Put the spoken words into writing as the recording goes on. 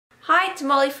Hi, it's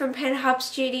Molly from Pen Hub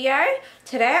Studio.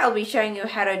 Today I'll be showing you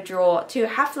how to draw two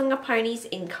Haflinger ponies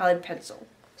in coloured pencil.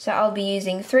 So I'll be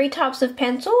using three types of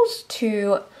pencils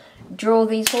to draw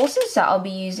these horses. So I'll be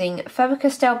using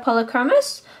Faber-Castell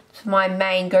Polychromos for my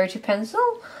main go-to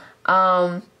pencil,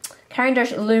 Caran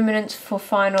Luminance for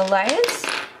final layers,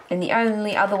 and the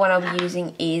only other one I'll be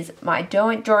using is my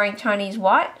Drawing Chinese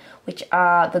White, which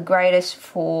are the greatest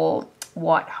for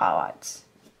white highlights.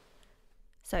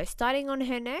 So starting on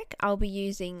her neck, I'll be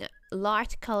using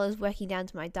light colours working down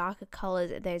to my darker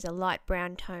colours. There's a light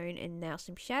brown tone and now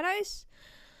some shadows.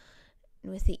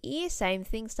 And with the ear, same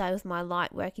thing, start with my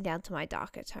light working down to my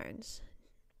darker tones.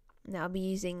 Now I'll be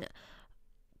using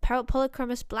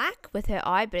Polychromos Black with her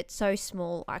eye, but it's so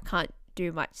small I can't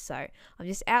do much, so I've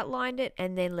just outlined it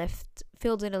and then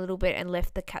filled in a little bit and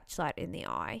left the catch light in the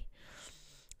eye.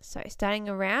 So starting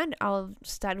around, I'll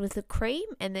start with the cream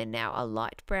and then now a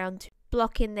light brown to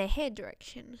block in their hair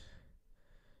direction.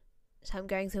 So I'm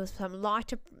going through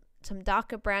some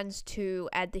darker browns to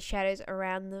add the shadows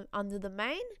around under the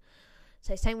mane.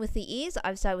 So same with the ears,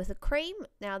 I've started with the cream.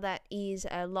 Now that is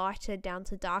a lighter down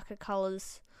to darker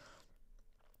colours.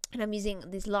 And I'm using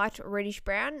this light reddish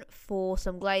brown for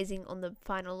some glazing on the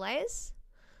final layers.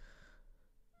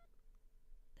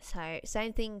 So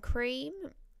same thing, cream.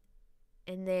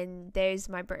 And then there's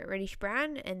my reddish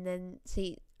brown. And then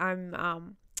see,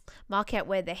 I'm mark out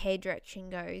where the hair direction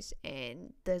goes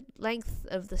and the length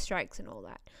of the strokes and all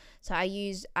that. So I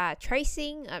use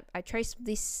tracing. I trace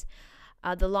this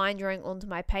the line drawing onto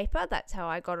my paper. That's how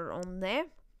I got it on there.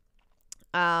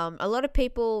 A lot of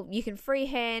people, you can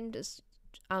freehand.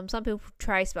 Some people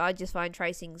trace, but I just find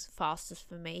tracing's fastest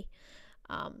for me.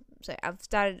 So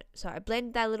I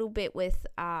blend that a little bit with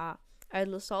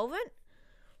odorless solvent.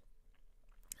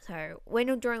 So when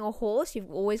you're drawing a horse,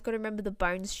 you've always got to remember the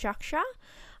bone structure.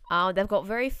 They've got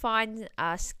very fine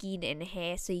skin and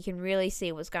hair, so you can really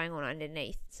see what's going on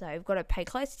underneath. So you've got to pay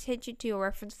close attention to your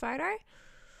reference photo.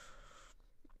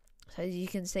 So as you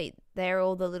can see, there are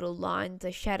all the little lines,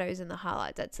 the shadows and the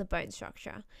highlights. That's the bone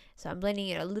structure. So I'm blending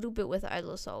it a little bit with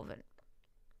odorless solvent.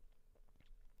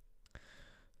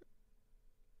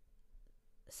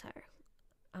 So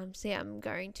see, I'm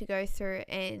going to go through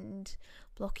and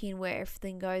block in where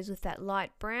everything goes with that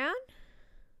light brown.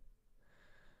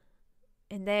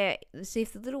 And there, see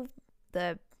if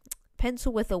the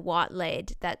pencil with a white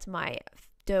lead, that's my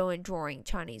Drawing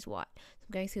Chinese White. So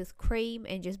I'm going through with cream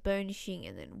and just burnishing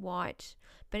and then white,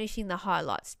 burnishing the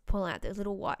highlights, pulling out those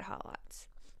little white highlights.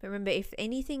 But remember, if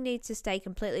anything needs to stay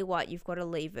completely white, you've got to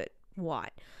leave it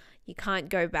white. You can't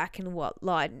go back and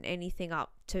lighten anything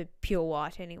up to pure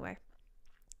white anyway.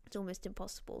 It's almost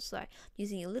impossible. So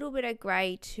using a little bit of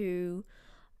grey to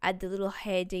add the little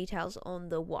hair details on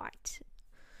the white.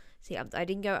 See, I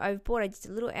didn't go overboard. I just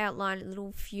a little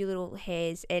outline, few little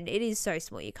hairs, and it is so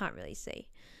small you can't really see.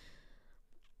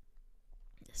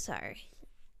 So,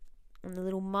 on the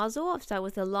little muzzle, I've started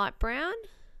with a light brown,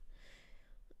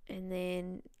 and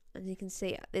then as you can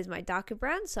see, there's my darker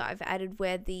brown. So I've added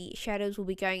where the shadows will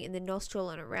be going in the nostril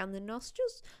and around the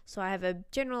nostrils. So I have a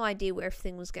general idea where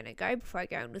everything was going to go before I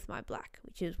go in with my black,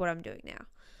 which is what I'm doing now.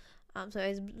 So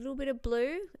there's a little bit of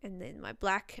blue, and then my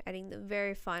black, adding the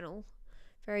very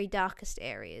darkest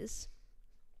areas.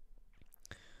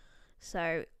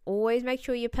 So always make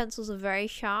sure your pencils are very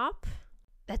sharp.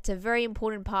 That's a very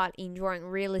important part in drawing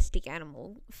realistic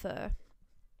animal fur.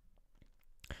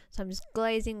 So I'm just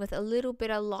glazing with a little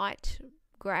bit of light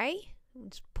grey,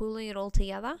 just pulling it all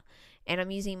together, and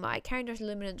I'm using my Caran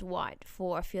Luminance White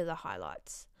for a few of the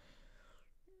highlights.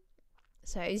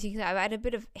 So as you can see, I've added a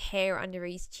bit of hair under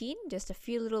his chin, just a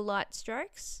few little light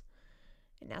strokes,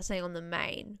 and now saying on the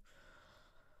mane.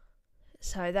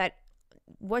 So that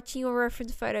watching your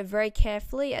reference photo very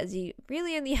carefully, as you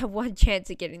really only have one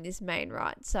chance of getting this mane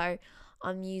right. So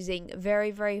I'm using very,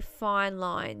 very fine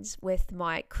lines with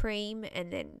my cream,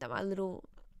 and then my little,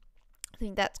 I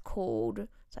think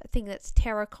that's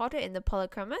terracotta in the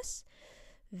Polychromos.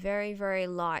 Very, very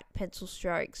light pencil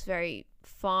strokes, very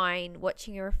fine.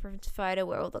 Watching your reference photo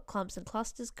where all the clumps and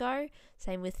clusters go.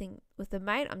 Same with the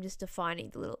mane. I'm just defining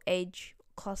the little edge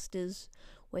clusters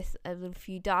with a little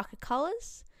few darker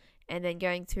colours, and then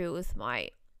going through with my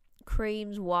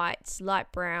creams, whites, light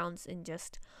browns, and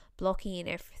just blocking in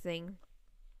everything.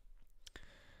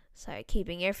 So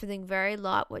keeping everything very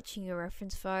light, watching your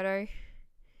reference photo.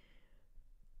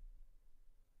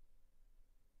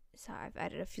 So I've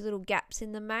added a few little gaps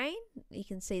in the mane. You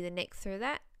can see the neck through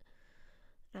that.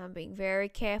 And I'm being very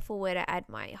careful where to add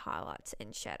my highlights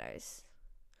and shadows.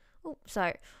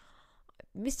 So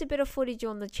missed a bit of footage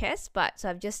on the chest, but so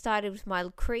I've just started with my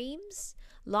creams,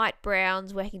 light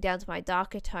browns, working down to my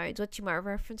darker tones. Watching my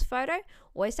reference photo,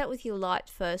 always start with your light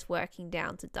first, working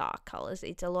down to dark colors.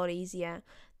 It's a lot easier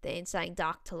than saying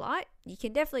dark to light. You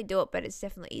can definitely do it, but it's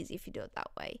definitely easier if you do it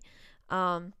that way.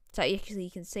 So actually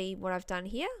you can see what I've done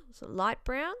here. So light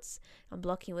browns, I'm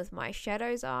blocking with my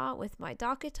shadows are with my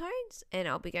darker tones, and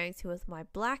I'll be going through with my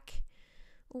black.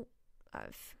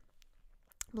 I've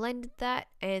blended that,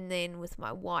 and then with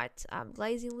my white, I'm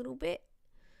glazing a little bit.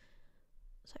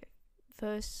 So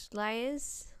first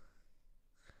layers,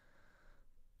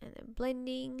 and then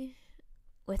blending.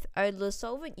 With odorless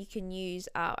solvent, you can use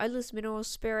odorless mineral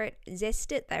spirit,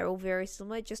 zest it. They're all very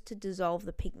similar, just to dissolve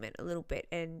the pigment a little bit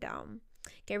and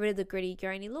get rid of the gritty,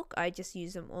 grainy look. I just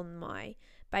use them on my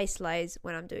base layers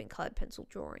when I'm doing coloured pencil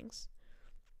drawings.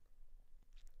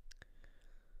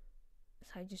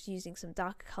 So just using some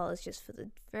darker colours just for the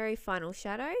very final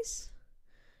shadows,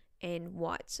 and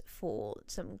whites for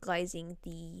some glazing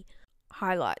the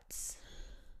highlights.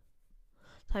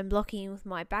 So I'm blocking with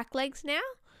my back legs now.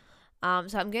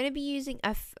 So I'm going to be using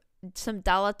some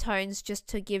duller tones just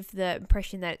to give the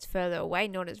impression that it's further away,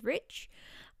 not as rich,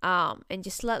 and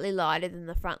just slightly lighter than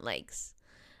the front legs.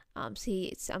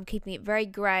 See, I'm keeping it very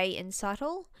grey and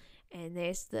subtle, and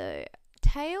there's the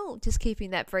tail, just keeping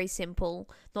that very simple,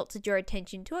 not to draw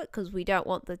attention to it, because we don't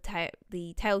want the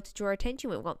tail to draw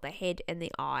attention. We want the head and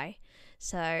the eye.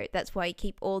 So that's why you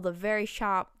keep all the very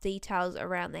sharp details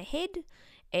around the head,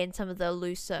 and some of the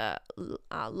looser,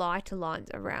 lighter lines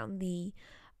around the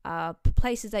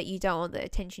places that you don't want the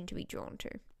attention to be drawn to.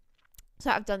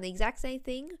 So I've done the exact same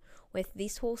thing with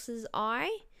this horse's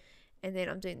eye, and then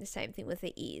I'm doing the same thing with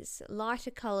the ears. Lighter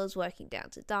colours working down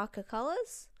to darker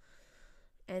colours,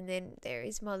 and then there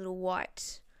is my little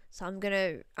white. So I'm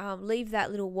going to leave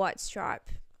that little white stripe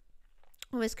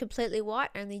almost completely white,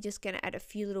 only just going to add a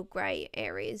few little grey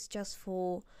areas just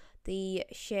for the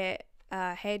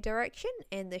hair direction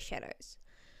and the shadows.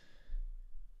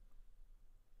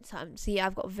 So see,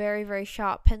 I've got very, very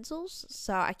sharp pencils,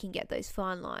 so I can get those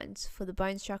fine lines for the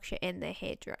bone structure and the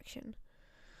hair direction.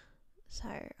 So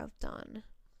I've done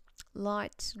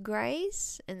light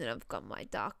greys, and then I've got my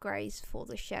dark greys for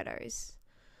the shadows.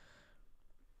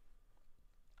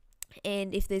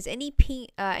 And if there's any pink,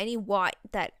 any white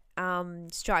that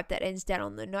stripe that ends down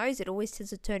on the nose, it always tends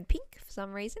to turn pink for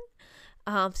some reason.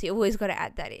 So you always got to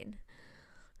add that in.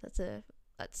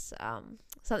 That's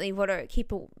something you've got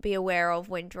to be aware of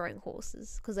when drawing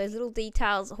horses, because those little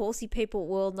details, horsey people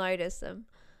will notice them.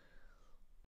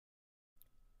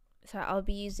 So I'll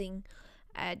be using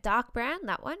a dark brown,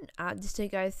 that one, just to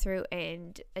go through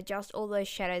and adjust all those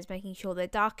shadows, making sure they're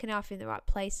dark enough in the right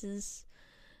places,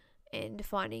 and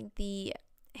defining the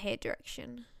hair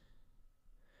direction.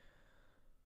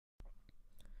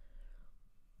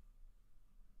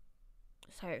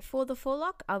 So for the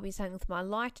forelock, I'll be starting with my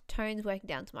light tones, working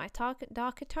down to my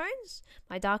darker tones,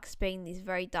 my darkest being this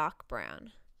very dark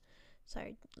brown. So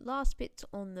last bits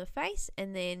on the face,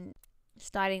 and then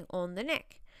starting on the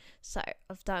neck. So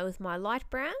I've done with my light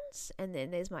browns, and then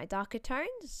there's my darker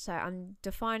tones. So I'm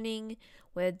defining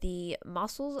where the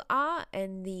muscles are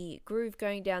and the groove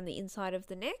going down the inside of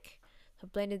the neck. So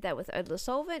I've blended that with odorless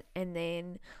solvent, and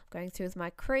then going through with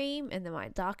my cream and then my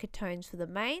darker tones for the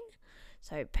mane.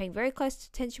 So paying very close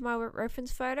attention to my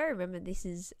reference photo. Remember, this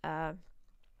is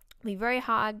be very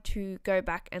hard to go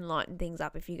back and lighten things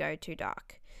up if you go too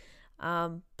dark.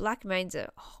 Black manes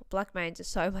are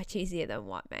so much easier than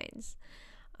white manes,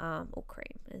 or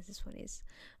cream, as this one is.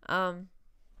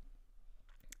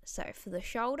 So for the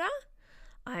shoulder,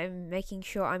 I'm making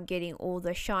sure I'm getting all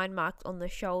the shine marks on the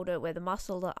shoulder where the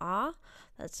muscles are.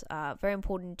 That's very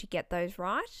important to get those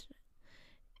right.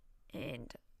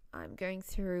 And I'm going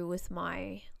through with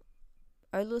my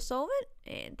odorless solvent,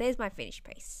 and there's my finished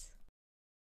piece.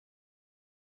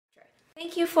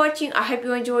 Thank you for watching. I hope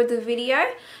you enjoyed the video.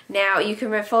 Now you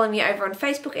can follow me over on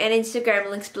Facebook and Instagram,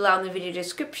 links below in the video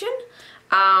description.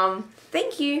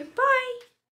 Thank you. Bye.